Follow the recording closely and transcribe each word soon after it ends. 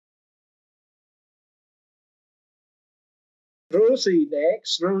Rosy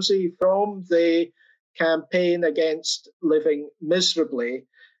next. Rosy from the campaign against living miserably.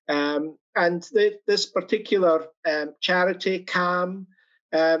 And this particular charity, CAM,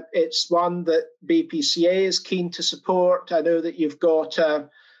 it's one that BPCA is keen to support. I know that you've got a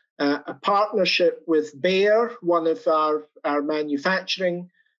partnership with Bayer, one of our manufacturing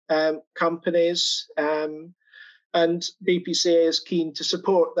companies, and BPCA is keen to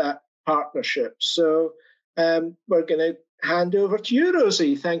support that partnership. So we're going to hand over to you,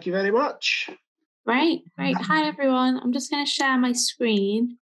 Rosy. Thank you very much. Great. Hi, everyone. I'm just going to share my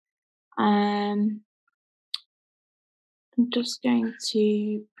screen. I'm just going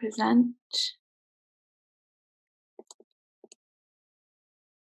to present.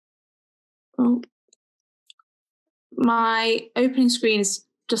 Oh, my opening screen is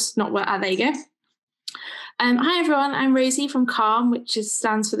just not where. There you go. Hi, everyone. I'm Rosy from CALM, which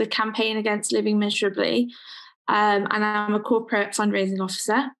stands for the Campaign Against Living Miserably. And I'm a corporate fundraising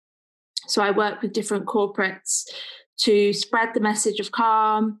officer. So I work with different corporates to spread the message of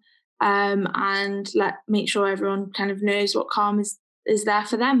CALM and make sure everyone kind of knows what CALM is there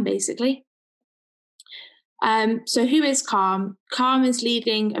for them, basically. So who is CALM? CALM is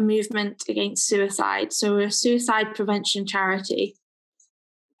leading a movement against suicide. So we're a suicide prevention charity.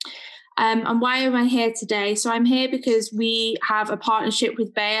 And why am I here today? So I'm here because we have a partnership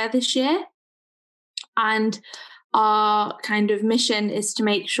with Bayer this year. And our kind of mission is to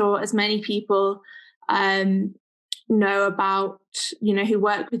make sure as many people know about, who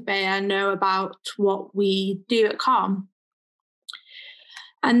work with Bayer, know about what we do at CALM.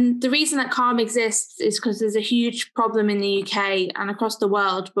 And the reason that CALM exists is because there's a huge problem in the UK and across the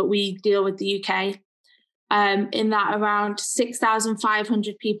world, but we deal with the UK, in that around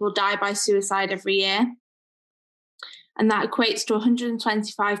 6,500 people die by suicide every year. And that equates to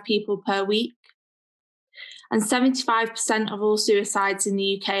 125 people per week. And 75% of all suicides in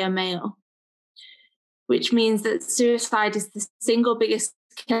the UK are male, which means that suicide is the single biggest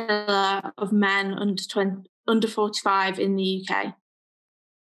killer of men under 45 in the UK.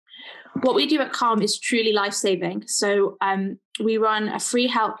 What we do at CALM is truly life-saving. So we run a free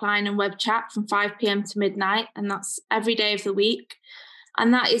helpline and web chat from 5 p.m. to midnight, and that's every day of the week.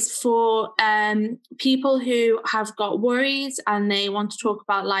 And that is for people who have got worries and they want to talk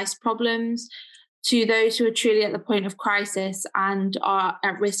about life's problems, to those who are truly at the point of crisis and are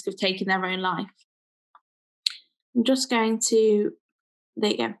at risk of taking their own life. I'm just going to,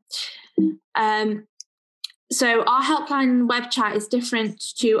 there you go. So our helpline and web chat is different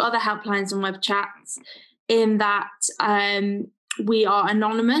to other helplines and web chats in that we are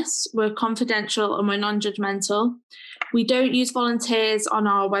anonymous, we're confidential, and we're non-judgmental. We don't use volunteers on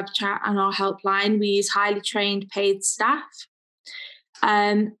our web chat and our helpline. We use highly trained paid staff.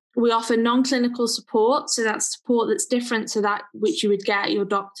 We offer non-clinical support, so that's support that's different to that which you would get at your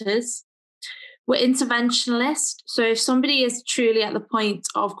doctors. We're interventionalist, so if somebody is truly at the point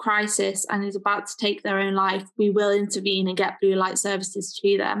of crisis and is about to take their own life, we will intervene and get blue light services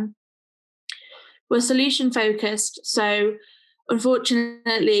to them. We're solution-focused, so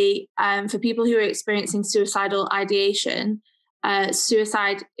unfortunately, for people who are experiencing suicidal ideation,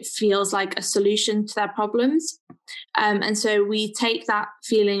 suicide feels like a solution to their problems. And so we take that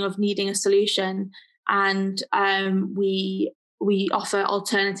feeling of needing a solution and we offer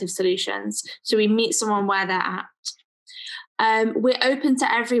alternative solutions. So we meet someone where they're at. We're open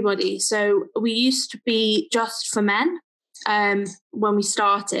to everybody. So we used to be just for men when we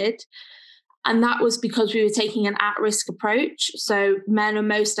started. And that was because we were taking an at-risk approach. So men are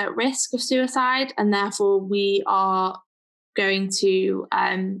most at risk of suicide, and therefore we are going to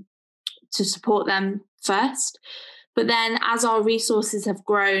support them first. But then as our resources have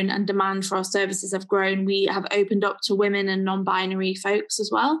grown and demand for our services have grown, we have opened up to women and non-binary folks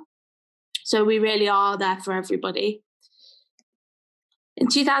as well. So we really are there for everybody. In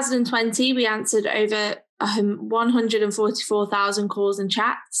 2020, we answered over 144,000 calls and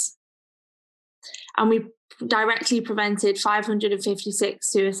chats. And we directly prevented 556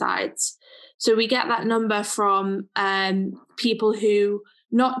 suicides. So we get that number from people who,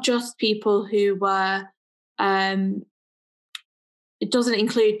 not just people who were, it doesn't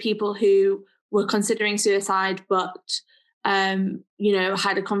include people who were considering suicide, but,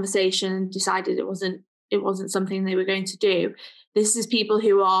 had a conversation and decided it wasn't something they were going to do. This is people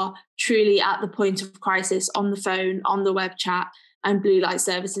who are truly at the point of crisis on the phone, on the web chat, and blue light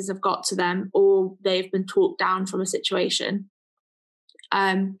services have got to them, or they've been talked down from a situation.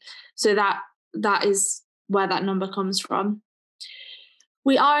 So that is where that number comes from.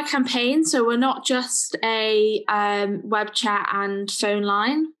 We are a campaign, so we're not just a web chat and phone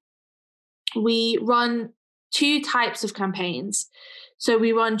line. We run two types of campaigns. So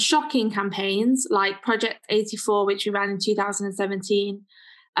we run shocking campaigns like Project 84, which we ran in 2017.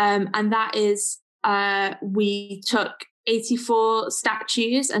 And that is, we took 84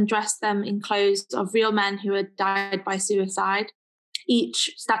 statues and dressed them in clothes of real men who had died by suicide. Each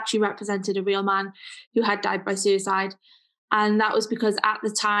statue represented a real man who had died by suicide. And that was because at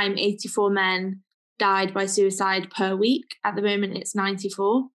the time, 84 men died by suicide per week. At the moment, it's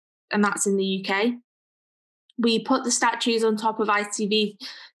 94, and that's in the UK. We put the statues on top of ITV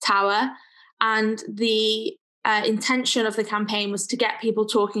Tower, and the intention of the campaign was to get people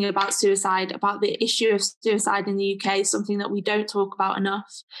talking about suicide, about the issue of suicide in the UK, something that we don't talk about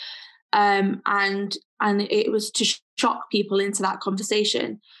enough. And it was to shock people into that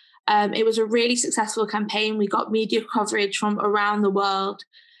conversation. It was a really successful campaign. We got media coverage from around the world,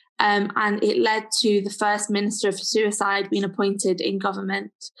 and it led to the first Minister for Suicide being appointed in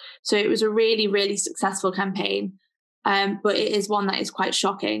government. So it was a really, really successful campaign, but it is one that is quite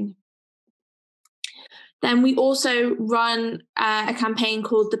shocking. Then we also run a campaign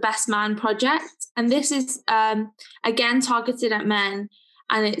called the Best Man Project. And this is, again, targeted at men.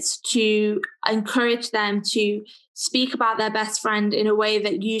 And it's to encourage them to speak about their best friend in a way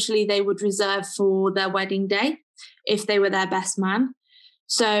that usually they would reserve for their wedding day if they were their best man.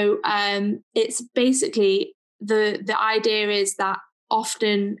 So it's basically the idea is that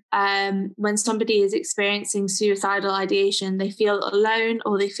often when somebody is experiencing suicidal ideation, they feel alone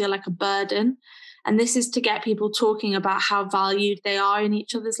or they feel like a burden. And this is to get people talking about how valued they are in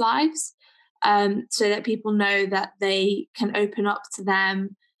each other's lives, so that people know that they can open up to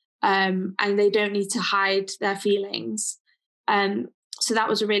them, and they don't need to hide their feelings. So that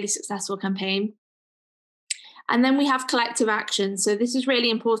was a really successful campaign. And then we have collective action. So this is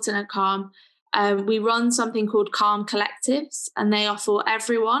really important at Calm. We run something called Calm Collectives, and they are for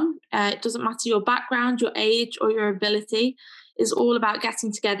everyone. It doesn't matter your background, your age, or your ability. It's all about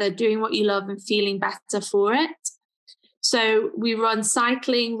getting together, doing what you love, and feeling better for it. So we run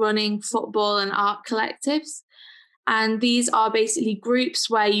cycling, running, football, and art collectives. And these are basically groups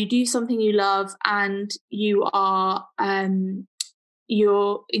where you do something you love, and you are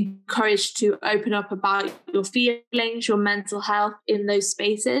you're encouraged to open up about your feelings, your mental health in those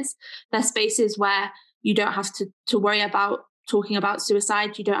spaces. They're spaces where you don't have to worry about talking about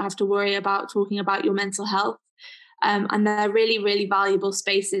suicide. You don't have to worry about talking about your mental health. And they're really, really valuable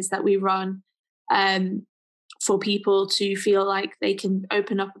spaces that we run for people to feel like they can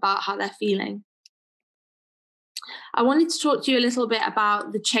open up about how they're feeling. I wanted to talk to you a little bit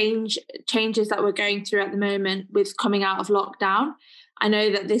about the changes that we're going through at the moment with coming out of lockdown. I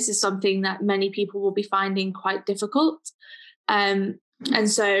know that this is something that many people will be finding quite difficult. And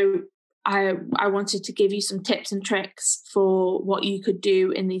so I wanted to give you some tips and tricks for what you could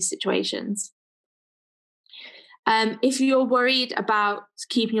do in these situations. If you're worried about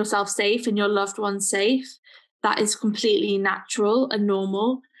keeping yourself safe and your loved ones safe, that is completely natural and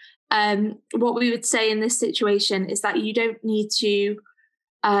normal. What we would say in this situation is that you don't need to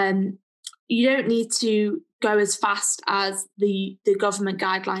go as fast as the government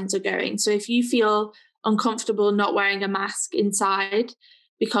guidelines are going. So if you feel uncomfortable not wearing a mask inside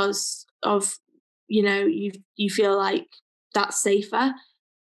because of, you feel like that's safer,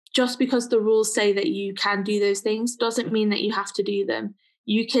 just because the rules say that you can do those things doesn't mean that you have to do them.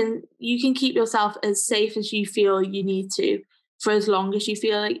 You can keep yourself as safe as you feel you need to for as long as you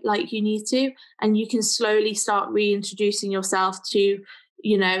feel like you need to, and you can slowly start reintroducing yourself to,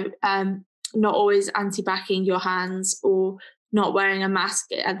 not always anti-backing your hands or not wearing a mask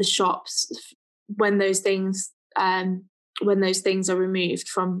at the shops when those things are removed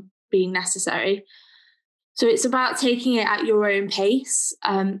from being necessary. So it's about taking it at your own pace.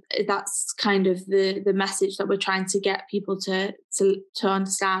 That's kind of the message that we're trying to get people to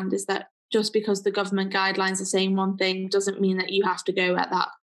understand, is that just because the government guidelines are saying one thing doesn't mean that you have to go at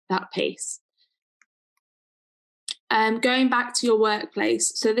that pace. Going back to your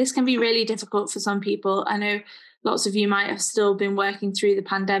workplace. So this can be really difficult for some people. I know lots of you might have still been working through the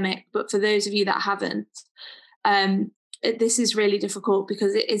pandemic, but for those of you that haven't, this is really difficult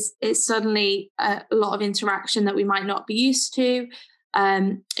because it's suddenly a lot of interaction that we might not be used to.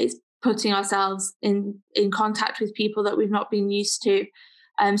 It's putting ourselves in contact with people that we've not been used to.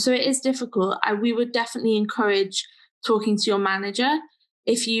 So it is difficult. We would definitely encourage talking to your manager.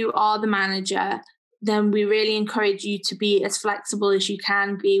 If you are the manager, then we really encourage you to be as flexible as you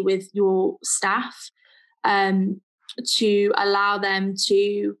can be with your staff, to allow them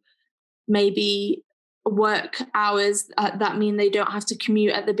to maybe work hours that mean they don't have to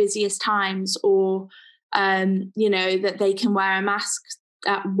commute at the busiest times, or that they can wear a mask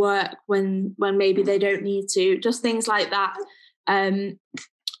at work when maybe they don't need to. Just things like that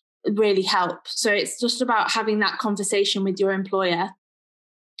really help. So it's just about having that conversation with your employer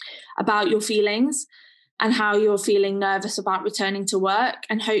about your feelings and how you're feeling nervous about returning to work.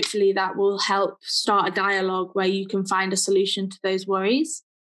 And hopefully that will help start a dialogue where you can find a solution to those worries.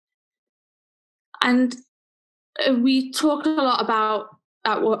 And we talk a lot about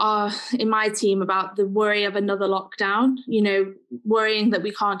in my team about the worry of another lockdown, worrying that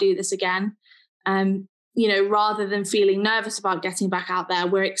we can't do this again. Rather than feeling nervous about getting back out there,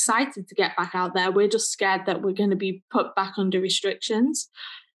 we're excited to get back out there. We're just scared that we're going to be put back under restrictions.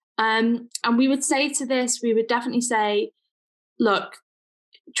 And we would definitely say, look,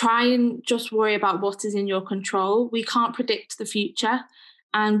 try and just worry about what is in your control. We can't predict the future,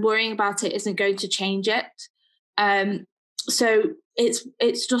 and worrying about it isn't going to change it. So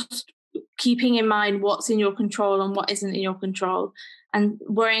it's just keeping in mind what's in your control and what isn't in your control. And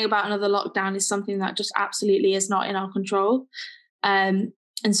worrying about another lockdown is something that just absolutely is not in our control. And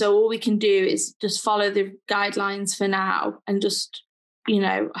so all we can do is just follow the guidelines for now and just,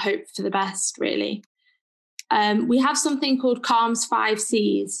 hope for the best, really. We have something called Calm's 5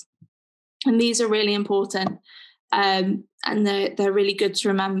 C's, and these are really important. And they're really good to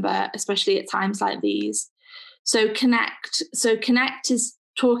remember, especially at times like these. So connect. So connect is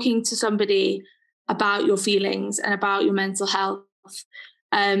talking to somebody about your feelings and about your mental health.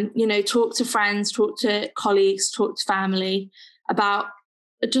 Talk to friends, talk to colleagues, talk to family about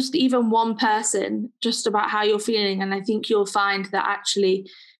just even one person, just about how you're feeling. And I think you'll find that actually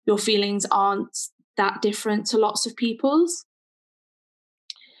your feelings aren't that different to lots of people's.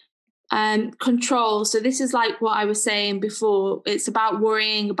 Control. So this is like what I was saying before. It's about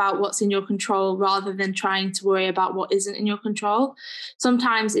worrying about what's in your control rather than trying to worry about what isn't in your control.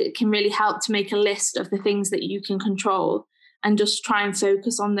 Sometimes it can really help to make a list of the things that you can control and just try and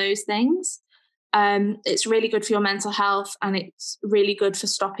focus on those things. It's really good for your mental health, and it's really good for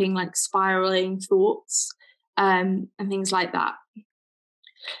stopping like spiraling thoughts and things like that.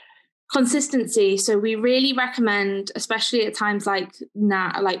 Consistency. So we really recommend, especially at times like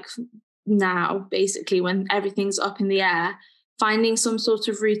now, basically when everything's up in the air, finding some sort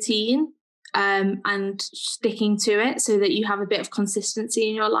of routine and sticking to it so that you have a bit of consistency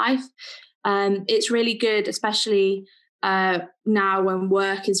in your life. It's really good, especially now when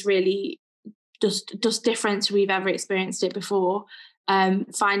work is really just different to we've ever experienced it before.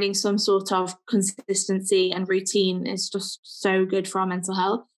 Finding some sort of consistency and routine is just so good for our mental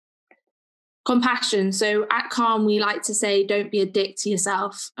health. Compassion. So at Calm, we like to say, don't be a dick to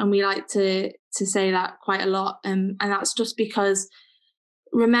yourself. And we like to say that quite a lot. And that's just because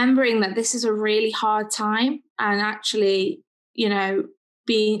remembering that this is a really hard time, and actually,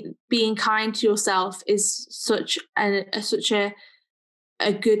 being kind to yourself is such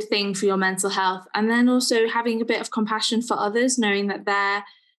a good thing for your mental health. And then also having a bit of compassion for others, knowing that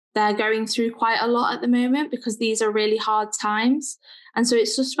they're going through quite a lot at the moment because these are really hard times. And so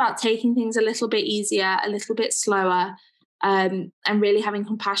it's just about taking things a little bit easier, a little bit slower, and really having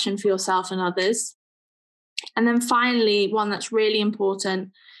compassion for yourself and others. And then finally, one that's really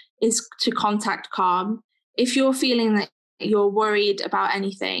important is to contact Calm. If you're feeling that you're worried about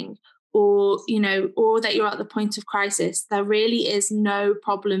anything, or that you're at the point of crisis, there really is no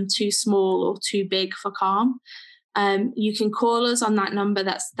problem too small or too big for Calm. You can call us on that number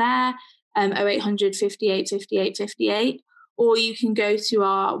that's there, 0800 58 58 58, or you can go to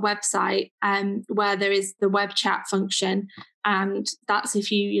our website where there is the web chat function. And that's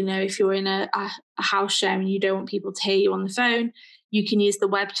if you're in a house share and you don't want people to hear you on the phone, you can use the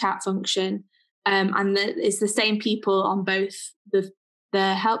web chat function. And it's the same people on both the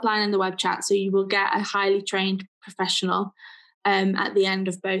helpline and the web chat. So you will get a highly trained professional at the end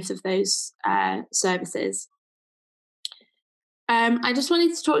of both of those services. I just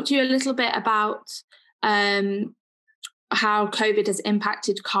wanted to talk to you a little bit about how COVID has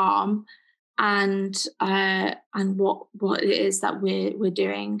impacted Calm and what it is that we're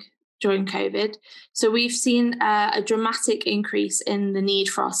doing during COVID. So we've seen a dramatic increase in the need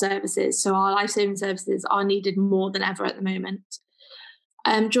for our services. So our life-saving services are needed more than ever at the moment.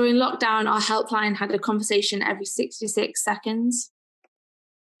 During lockdown, our helpline had a conversation every 66 seconds.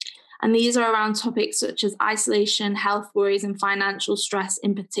 And these are around topics such as isolation, health worries, and financial stress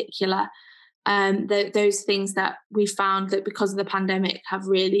in particular. Those things that we found that because of the pandemic have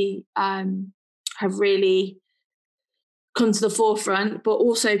really come to the forefront. But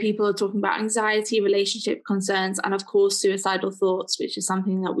also people are talking about anxiety, relationship concerns, and of course suicidal thoughts, which is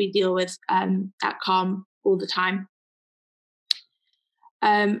something that we deal with at Calm all the time.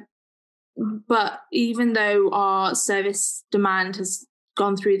 But even though our service demand has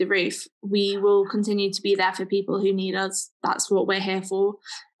gone through the roof. We will continue to be there for people who need us. That's what we're here for.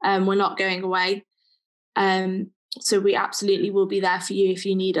 We're not going away. So we absolutely will be there for you if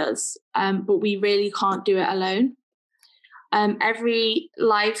you need us. But we really can't do it alone. Every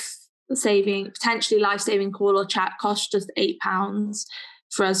potentially life-saving call or chat costs just £8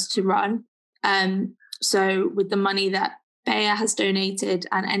 for us to run. So with the money that Bayer has donated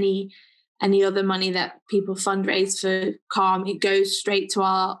and any other money that people fundraise for Calm, it goes straight to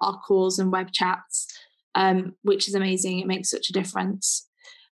our calls and web chats, which is amazing. It makes such a difference.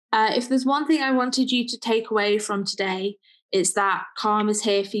 If there's one thing I wanted you to take away from today, it's that Calm is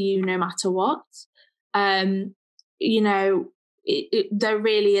here for you no matter what. There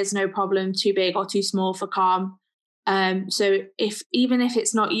really is no problem too big or too small for Calm. So even if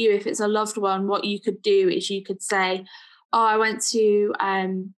it's not you, if it's a loved one, what you could do is you could say, oh, I went to a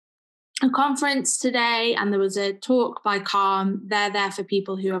conference today and there was a talk by Calm. They're there for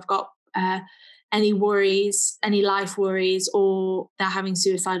people who have got any worries, any life worries, or they're having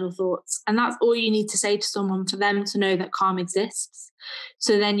suicidal thoughts. And that's all you need to say to someone for them to know that Calm exists.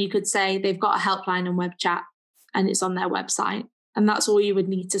 So then you could say they've got a helpline and web chat and it's on their website. And that's all you would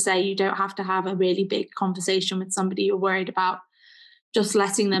need to say. You don't have to have a really big conversation with somebody you're worried about. Just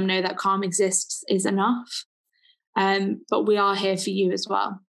letting them know that Calm exists is enough. But we are here for you as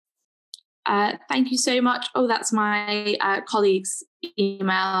well. Thank you so much. Oh, that's my colleague's email.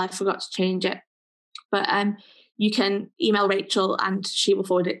 I forgot to change it. But you can email Rachel and she will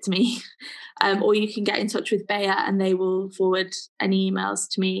forward it to me. Or you can get in touch with Bayer and they will forward any emails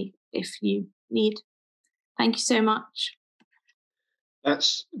to me if you need. Thank you so much.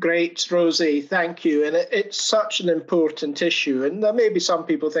 That's great, Rosy. Thank you. And it's such an important issue. And there may be some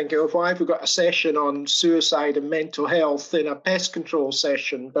people thinking, oh, why have we got a session on suicide and mental health in a pest control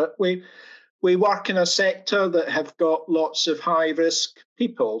session? But we work in a sector that have got lots of high-risk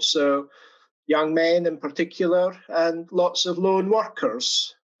people, so young men in particular, and lots of lone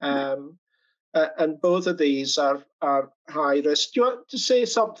workers. And both of these are high risk. Do you want to say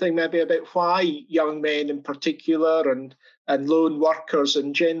something maybe about why young men in particular and lone workers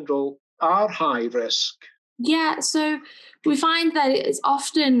in general are high risk? Yeah, so we find that it's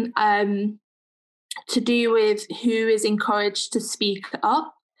often to do with who is encouraged to speak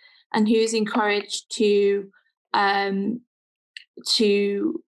up and who is encouraged to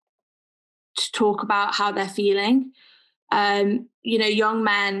talk about how they're feeling. Young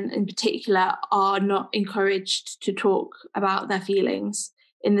men in particular are not encouraged to talk about their feelings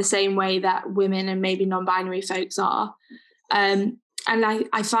in the same way that women and maybe non-binary folks are. And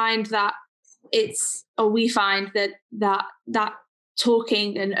I find that we find that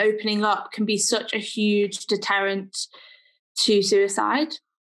talking and opening up can be such a huge deterrent to suicide.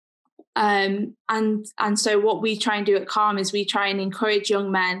 And so what we try and do at Calm is we try and encourage young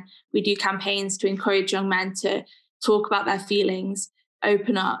men. We do campaigns to encourage young men to talk about their feelings,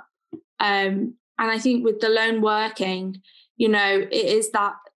 open up. And I think with the lone working, it is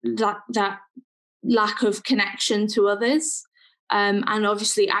that lack of connection to others, and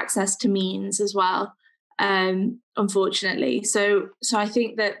obviously access to means as well, unfortunately. So I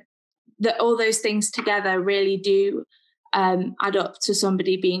think that all those things together really do add up to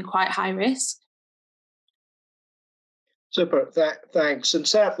somebody being quite high risk. Super, thanks. And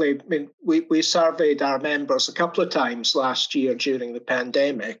certainly, I mean, we surveyed our members a couple of times last year during the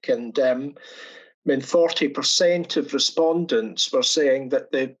pandemic, and 40% of respondents were saying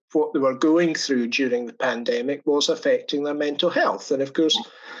that what they were going through during the pandemic was affecting their mental health. And of course,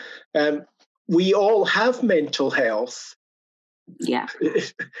 we all have mental health. Yeah.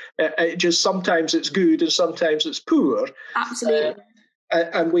 Just sometimes it's good and sometimes it's poor. Absolutely.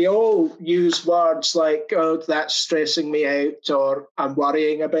 And we all use words like, oh, that's stressing me out, or I'm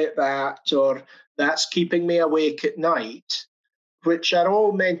worrying about that, or that's keeping me awake at night, which are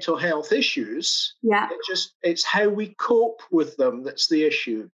all mental health issues. Yeah. It's how we cope with them that's the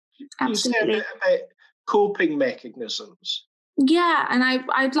issue. Absolutely. You say a bit about coping mechanisms. Yeah, and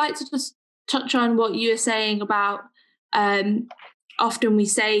I'd like to just touch on what you were saying about often we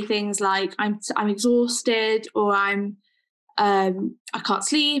say things like I'm exhausted, or I can't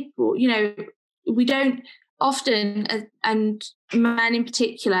sleep, or we don't often, and men in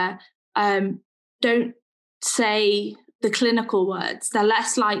particular don't say the clinical words. They're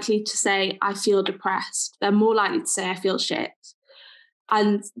less likely to say I feel depressed. They're more likely to say I feel shit.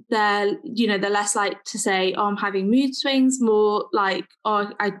 And they're less likely to say, oh, I'm having mood swings, more like, oh,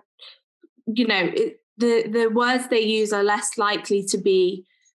 the words they use are less likely to be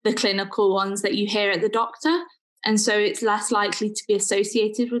the clinical ones that you hear at the doctor. And so it's less likely to be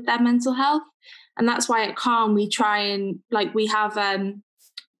associated with their mental health. And that's why at Calm, we try and we have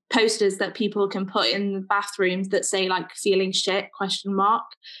posters that people can put in the bathrooms that say like feeling shit ?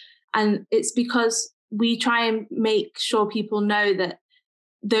 And it's because we try and make sure people know that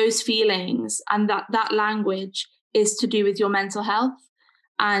those feelings and that language is to do with your mental health,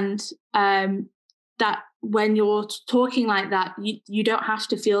 and that when you're talking like that, you don't have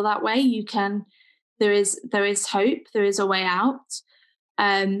to feel that way. You can, there is hope, there is a way out.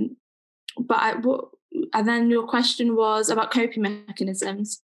 And then your question was about coping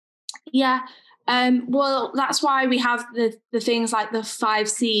mechanisms. Yeah. Well, that's why we have the things like the 5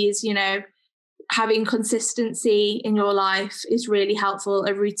 C's, having consistency in your life is really helpful.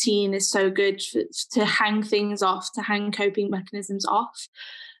 A routine is so good to hang things off, to hang coping mechanisms off.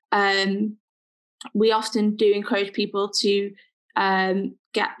 We often do encourage people to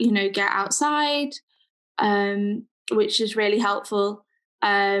get outside, which is really helpful.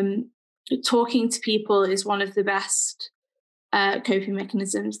 Talking to people is one of the best coping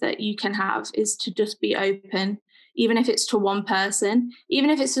mechanisms that you can have, is to just be open, even if it's to one person, even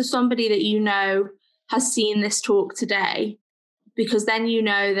if it's to somebody that has seen this talk today, because then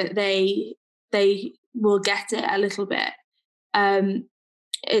that they will get it a little bit.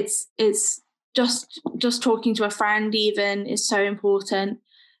 It's just talking to a friend even is so important.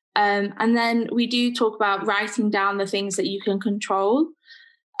 And then we do talk about writing down the things that you can control,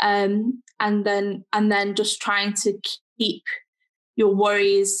 and then just trying to keep your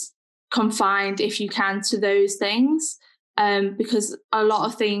worries confined if you can to those things, because a lot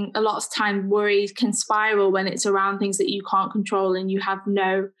of time worry can spiral when it's around things that you can't control and you have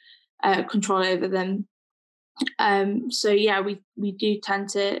no control over them. So yeah, we do tend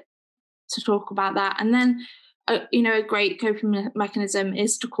to talk about that. And then a great coping mechanism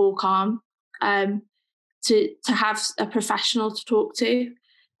is to call calm, to have a professional to talk to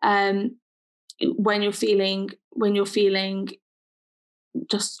when you're feeling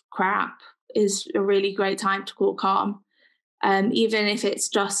just crap. Is a really great time to call calm. Even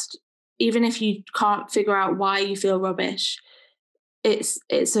if you can't figure out why you feel rubbish, it's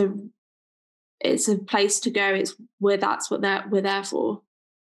a place to go. It's where that's what we're there for.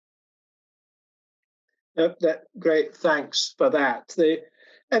 Great, thanks for that.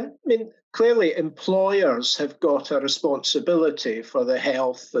 Clearly employers have got a responsibility for the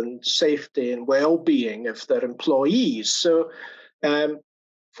health and safety and well-being of their employees. So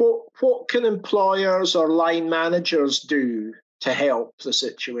what can employers or line managers do to help the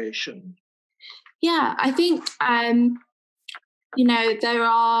situation? Yeah, I think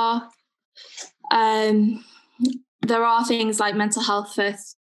there are things like mental health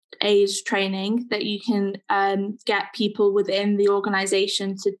first aid training that you can get people within the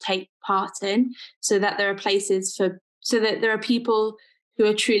organisation to take part in, so that there are people who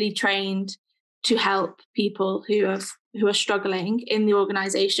are truly trained to help people who are struggling in the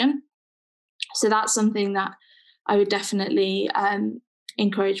organisation. So that's something that I would definitely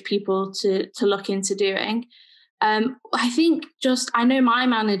encourage people to look into doing. I think I know my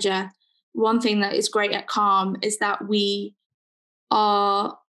manager, one thing that is great at Calm is that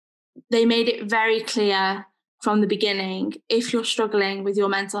they made it very clear from the beginning, if you're struggling with your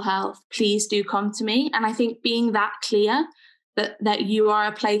mental health, please do come to me. And I think being that clear that you are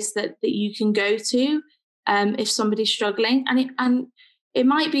a place that you can go to if somebody's struggling. And it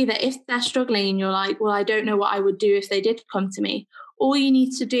might be that if they're struggling and you're like, well, I don't know what I would do if they did come to me, all you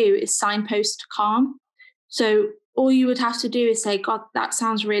need to do is signpost to Calm. So all you would have to do is say, God, that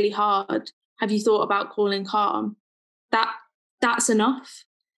sounds really hard. Have you thought about calling Calm? That's enough.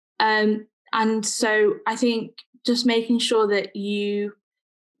 And so I think just making sure that you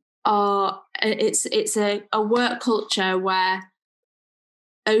are, it's a work culture where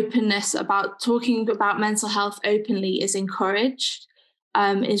openness about talking about mental health openly is encouraged,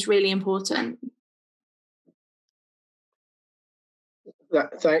 is really important.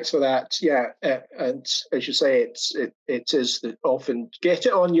 Thanks for that. Yeah, and as you say, it is that often get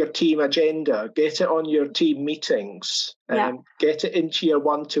it on your team agenda, get it on your team meetings, get it into your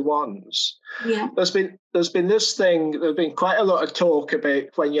one-to-ones. Yeah. There's been this thing. There's been quite a lot of talk about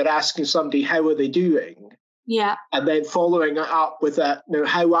when you're asking somebody how are they doing. Yeah. And then following it up with that,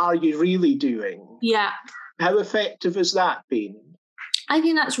 how are you really doing? Yeah. How effective has that been? I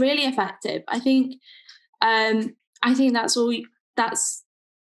think that's really effective. I think that's all.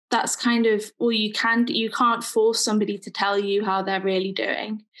 That's kind of all you can do. You can't force somebody to tell you how they're really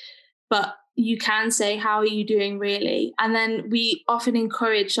doing, but you can say, how are you doing really? And then we often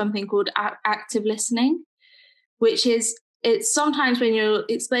encourage something called active listening, which is, it's sometimes when you're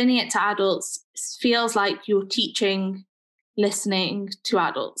explaining it to adults, it feels like you're teaching listening to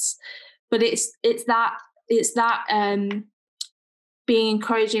adults, but it's that being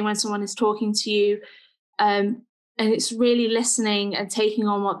encouraging when someone is talking to you. And it's really listening and taking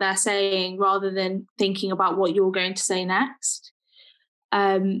on what they're saying rather than thinking about what you're going to say next.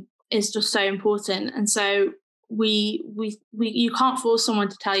 Is just so important. And so you can't force someone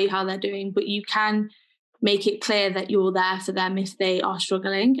to tell you how they're doing, but you can make it clear that you're there for them if they are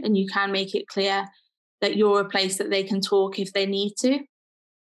struggling, and you can make it clear that you're a place that they can talk if they need to.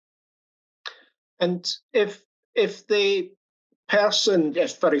 And if the person,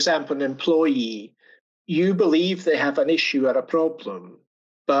 if for example an employee, you believe they have an issue or a problem,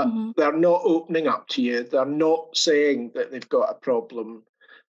 but they're not opening up to you, they're not saying that they've got a problem,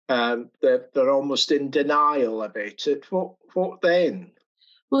 they're almost in denial about it, what then?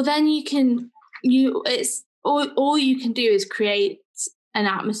 Well, then it's all you can do is create an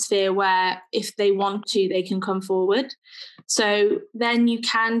atmosphere where if they want to, they can come forward. So then you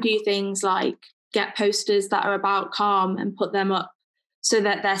can do things like get posters that are about calm and put them up so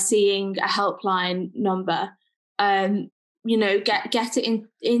that they're seeing a helpline number. Get it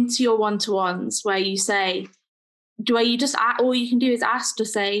into your one-to-ones where you say, all you can do is ask to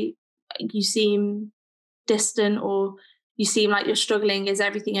say, you seem distant, or you seem like you're struggling, is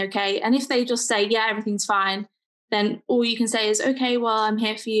everything okay? And if they just say, yeah, everything's fine, then all you can say is, okay, well, I'm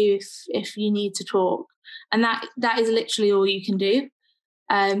here for you if you need to talk. And that is literally all you can do.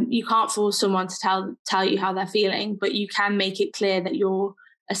 You can't force someone to tell you how they're feeling, but you can make it clear that you're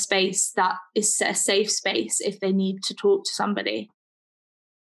a space that is a safe space if they need to talk to somebody.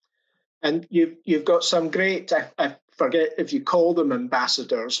 And you've got some great, I forget if you call them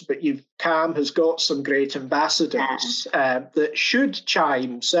ambassadors, but CAM has got some great ambassadors that should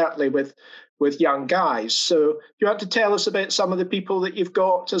chime certainly with young guys. So do you want to tell us about some of the people that you've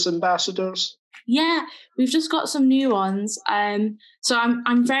got as ambassadors? Yeah, we've just got some new ones. So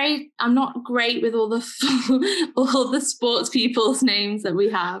I'm not great with all the sports people's names that we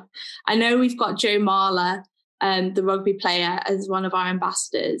have. I know we've got Joe Marler, the rugby player, as one of our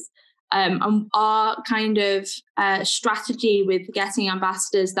ambassadors. And our kind of strategy with getting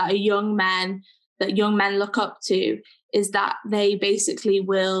ambassadors that are young men look up to is that they basically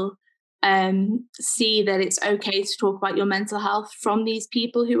will see that it's okay to talk about your mental health from these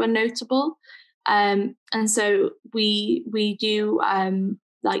people who are notable. And so we do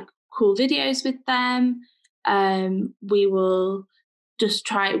like cool videos with them. We'll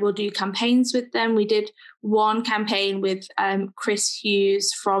do campaigns with them. We did one campaign with Chris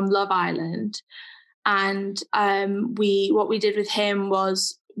Hughes from Love Island. And what we did with him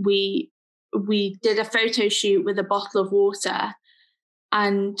was we did a photo shoot with a bottle of water.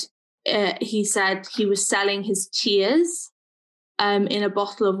 And he said he was selling his tears in a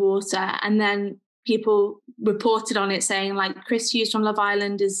bottle of water. And then people reported on it saying, like, Chris Hughes from Love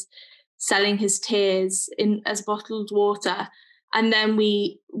Island is selling his tears as bottled water. And then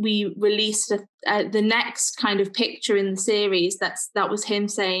we released the next kind of picture in the series that was him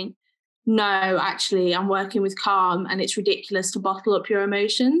saying, no, actually, I'm working with Calm and it's ridiculous to bottle up your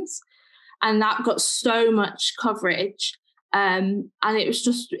emotions. And that got so much coverage. And it's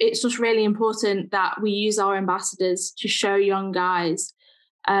just really important that we use our ambassadors to show young guys,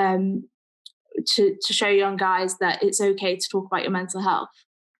 to show young guys that it's okay to talk about your mental health.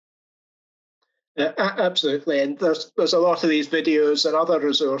 Absolutely, and there's a lot of these videos and other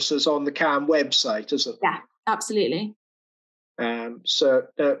resources on the CAM website, isn't there? Yeah, absolutely. So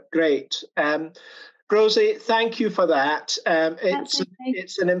great. Rosy, thank you for that.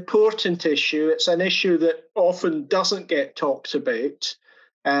 It's an important issue. It's an issue that often doesn't get talked about,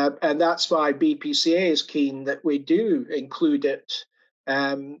 and that's why BPCA is keen that we do include it.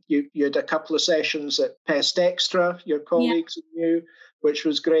 You had a couple of sessions at Pest Extra, your colleagues and you, which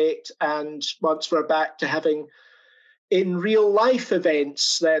was great. And once we're back to having in real life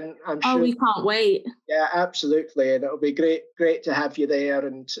events, then I'm sure. Oh, we can't wait. Yeah, absolutely. And it'll be great to have you there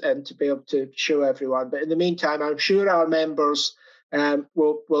and to be able to show everyone. But in the meantime, I'm sure our members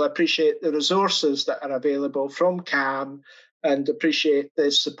will appreciate the resources that are available from CAM and appreciate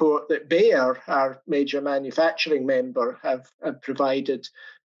the support that Bayer, our major manufacturing member, have provided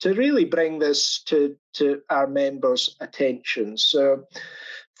to really bring this to our members' attention. So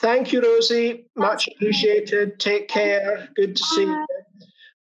thank you, Rosy. Much appreciated. Take care. Good to see you.